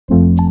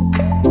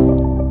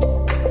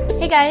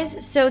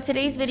guys, so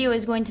today's video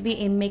is going to be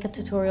a makeup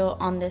tutorial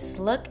on this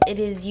look. It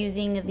is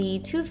using the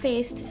Too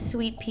Faced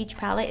Sweet Peach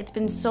palette. It's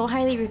been so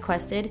highly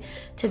requested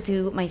to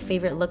do my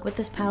favorite look with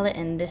this palette,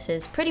 and this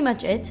is pretty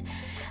much it.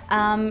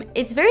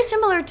 It's very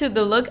similar to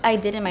the look I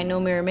did in my No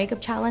Mirror Makeup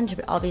Challenge,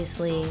 but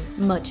obviously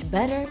much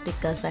better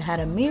because I had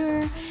a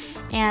mirror,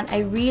 and I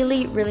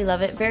really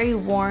love it. Very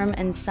warm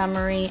and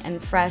summery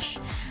and fresh.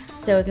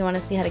 So if you want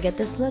to see how to get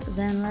this look,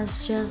 then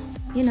let's just,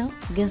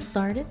 get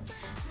started.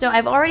 So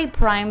I've already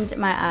primed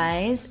my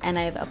eyes and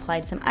I've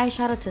applied some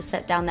eyeshadow to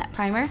set down that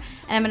primer. And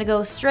I'm going to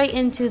go straight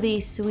into the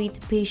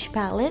Sweet Peach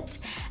palette.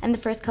 And the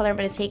first color I'm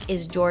going to take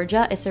is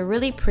Georgia. It's a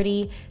really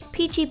pretty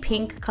peachy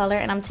pink color,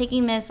 and I'm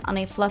taking this on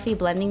a fluffy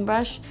blending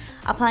brush,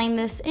 applying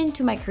this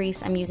into my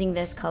crease. I'm using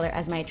this color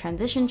as my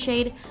transition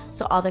shade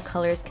so all the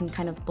colors can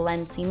kind of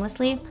blend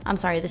seamlessly. I'm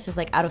sorry, this is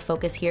like out of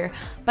focus here,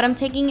 but I'm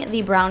taking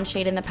the brown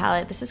shade in the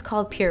palette. This is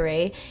called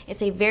Puree.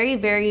 It's a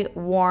very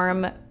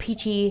warm,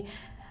 peachy,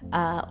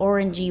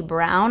 orangey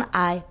brown.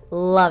 I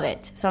love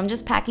it. So I'm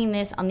just packing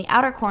this on the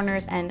outer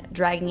corners and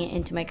dragging it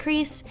into my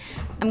crease.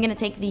 I'm gonna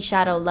take the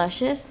shadow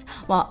Luscious.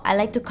 Well, I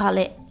like to call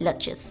it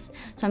Luscious.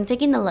 So I'm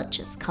taking the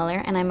Luscious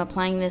color and I'm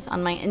applying this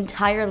on my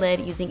entire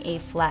lid using a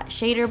flat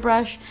shader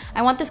brush.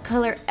 I want this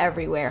color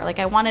everywhere. Like,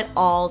 I want it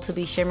all to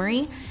be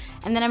shimmery.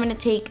 And then I'm going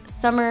to take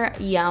Summer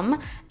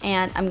Yum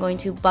and I'm going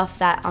to buff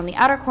that on the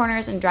outer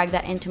corners and drag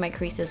that into my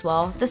crease as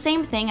well. The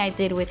same thing I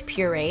did with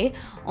Puree,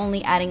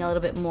 only adding a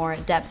little bit more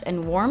depth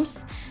and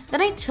warmth.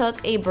 Then I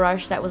took a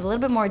brush that was a little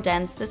bit more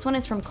dense. This one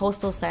is from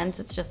Coastal Scents.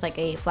 It's just like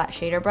a flat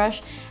shader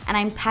brush. And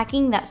I'm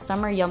packing that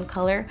Summer Yum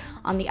color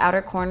on the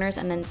outer corners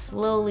and then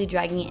slowly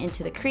dragging it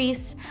into the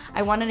crease.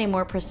 I wanted a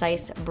more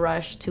precise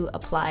brush to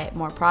apply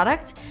more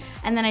product.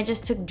 And then I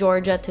just took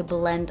Georgia to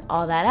blend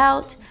all that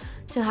out.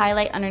 To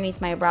highlight underneath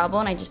my brow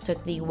bone, I just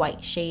took the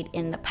white shade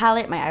in the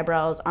palette. My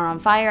eyebrows are on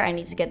fire. I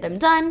need to get them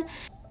done.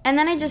 And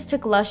then I just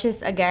took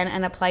Luscious again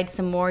and applied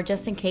some more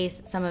just in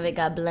case some of it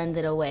got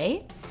blended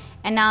away.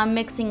 And now I'm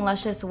mixing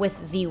Luscious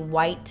with the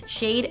white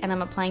shade and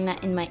I'm applying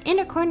that in my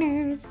inner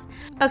corners.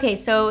 Okay,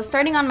 so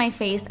starting on my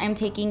face, I'm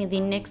taking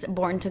the NYX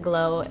Born to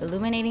Glow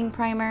Illuminating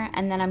Primer,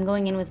 and then I'm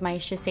going in with my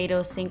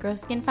Shiseido Syncro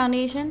Skin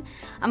Foundation.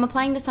 I'm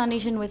applying this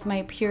foundation with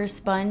my pure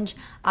sponge.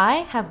 I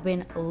have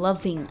been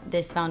loving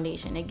this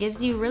foundation. It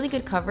gives you really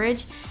good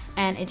coverage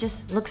and it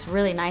just looks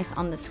really nice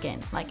on the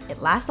skin. Like,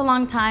 it lasts a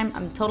long time.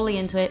 I'm totally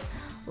into it.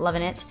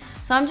 Loving it.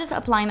 So I'm just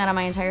applying that on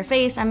my entire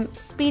face. I'm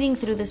speeding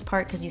through this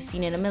part because you've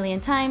seen it a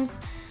million times.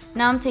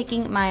 Now I'm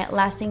taking my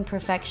Lasting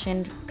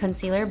Perfection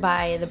concealer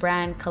by the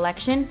brand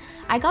Collection.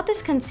 I got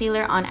this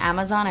concealer on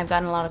Amazon. I've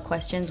gotten a lot of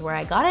questions where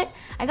I got it.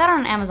 I got it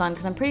on Amazon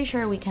because I'm pretty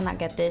sure we cannot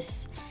get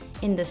this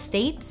in the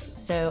States.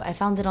 So I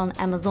found it on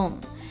Amazon.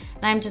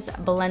 And I'm just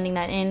blending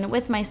that in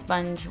with my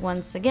sponge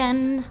once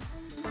again.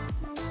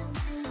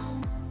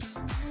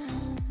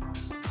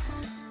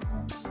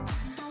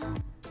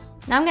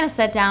 Now I'm going to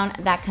set down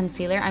that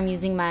concealer. I'm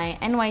using my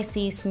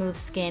NYC Smooth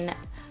Skin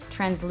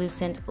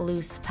Translucent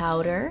Loose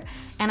Powder.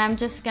 And I'm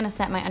just going to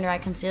set my under eye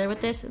concealer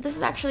with this. This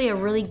is actually a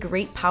really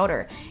great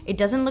powder. It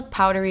doesn't look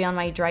powdery on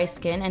my dry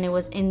skin and it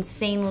was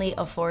insanely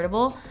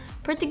affordable.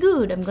 Pretty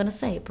good, I'm going to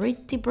say.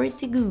 Pretty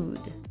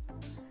good.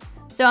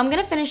 So I'm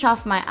going to finish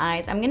off my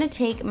eyes. I'm going to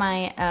take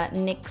my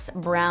NYX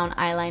brown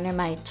eyeliner,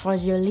 my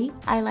Jolie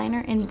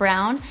eyeliner in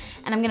brown,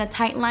 and I'm going to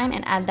tight line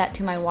and add that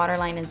to my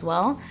waterline as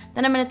well.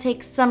 Then I'm going to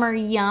take Summer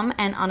Yum,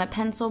 and on a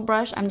pencil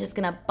brush, I'm just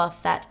going to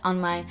buff that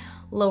on my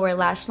lower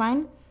lash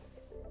line.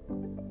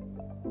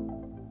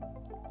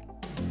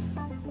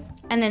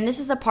 And then this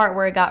is the part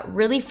where it got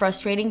really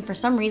frustrating. For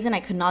some reason, I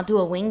could not do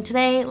a wing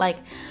today. Like,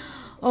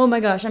 oh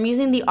my gosh, I'm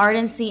using the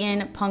Ardency in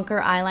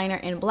Punker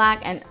eyeliner in black,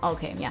 and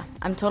okay, yeah,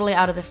 I'm totally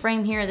out of the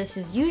frame here. This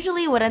is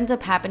usually what ends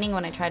up happening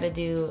when I try to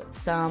do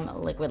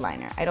some liquid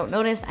liner. I don't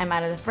notice I'm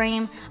out of the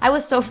frame. I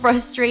was so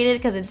frustrated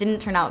because it didn't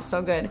turn out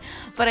so good.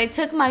 But I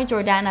took my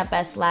Jordana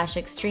Best Lash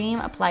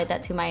Extreme, applied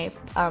that to my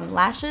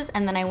lashes,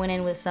 and then I went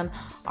in with some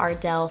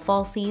Ardell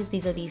falsies.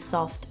 These are these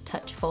soft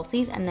touch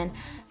falsies, and then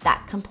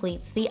that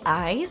completes the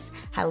eyes.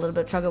 Had a little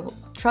bit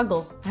of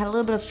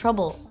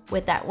trouble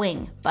with that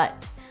wing,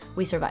 but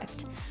we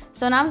survived.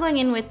 So now I'm going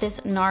in with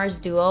this Nars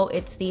duo.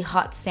 It's the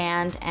Hot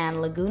Sand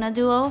and Laguna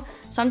duo.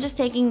 So I'm just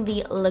taking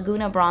the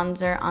Laguna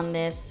bronzer on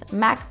this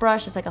MAC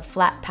brush. It's like a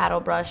flat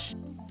paddle brush.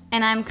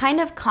 And I'm kind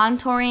of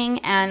contouring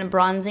and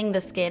bronzing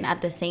the skin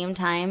at the same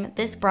time.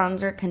 This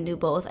bronzer can do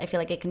both. I feel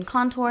like it can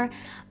contour,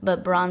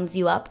 but bronze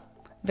you up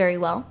very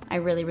well. I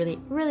really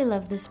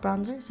love this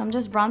bronzer. So I'm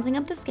just bronzing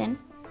up the skin.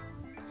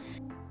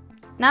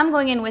 Now I'm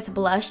going in with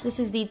blush. This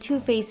is the Too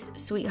Faced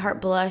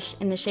Sweetheart blush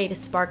in the shade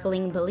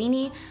Sparkling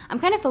Bellini. I'm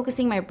kind of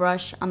focusing my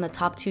brush on the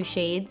top two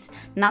shades,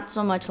 not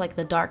so much like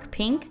the dark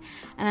pink.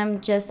 And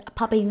I'm just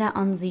popping that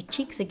on the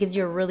cheeks. It gives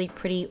you a really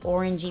pretty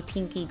orangey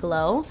pinky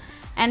glow.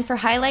 And for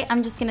highlight,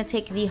 I'm just gonna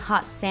take the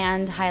Hot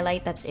Sand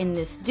highlight that's in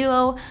this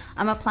duo.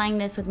 I'm applying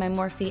this with my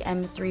Morphe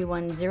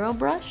M310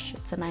 brush.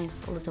 It's a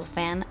nice little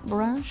fan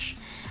brush.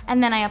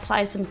 And then I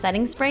apply some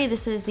setting spray.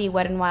 This is the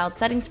Wet n Wild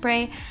setting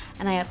spray.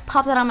 And I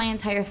popped that on my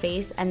entire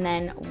face and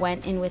then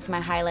went in with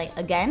my highlight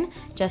again,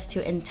 just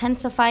to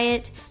intensify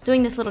it.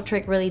 Doing this little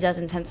trick really does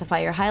intensify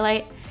your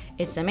highlight.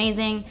 It's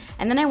amazing.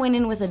 And then I went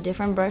in with a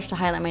different brush to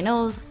highlight my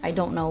nose. I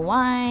don't know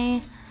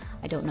why.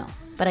 I don't know,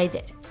 but I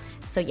did.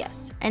 So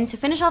yes, and to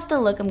finish off the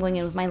look, I'm going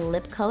in with my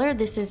lip color.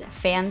 This is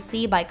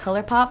Fancy by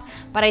Colourpop,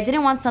 but I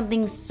didn't want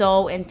something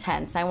so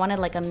intense. I wanted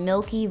like a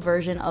milky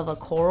version of a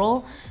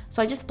coral.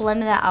 So I just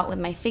blended that out with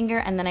my finger,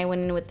 and then I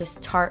went in with this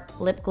Tarte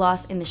lip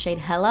gloss in the shade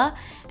Hella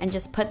and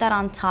just put that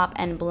on top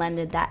and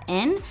blended that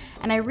in.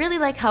 And I really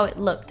like how it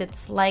looked.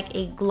 It's like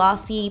a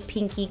glossy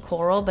pinky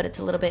coral, but it's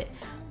a little bit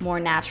more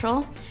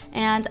natural.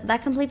 And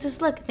that completes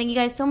this look. Thank you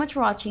guys so much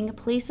for watching.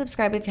 Please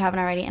subscribe if you haven't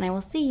already, and I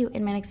will see you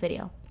in my next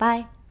video.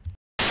 Bye.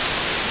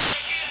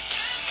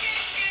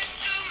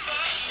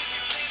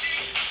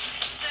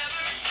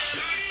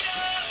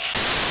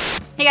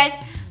 Hey guys,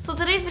 so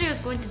today's video is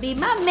going to be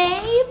my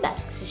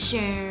Boxy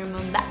Charm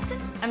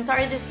unboxing. I'm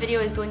sorry this video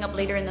is going up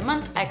later in the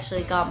month. I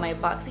actually got my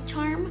Boxy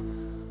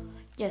Charm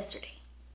yesterday.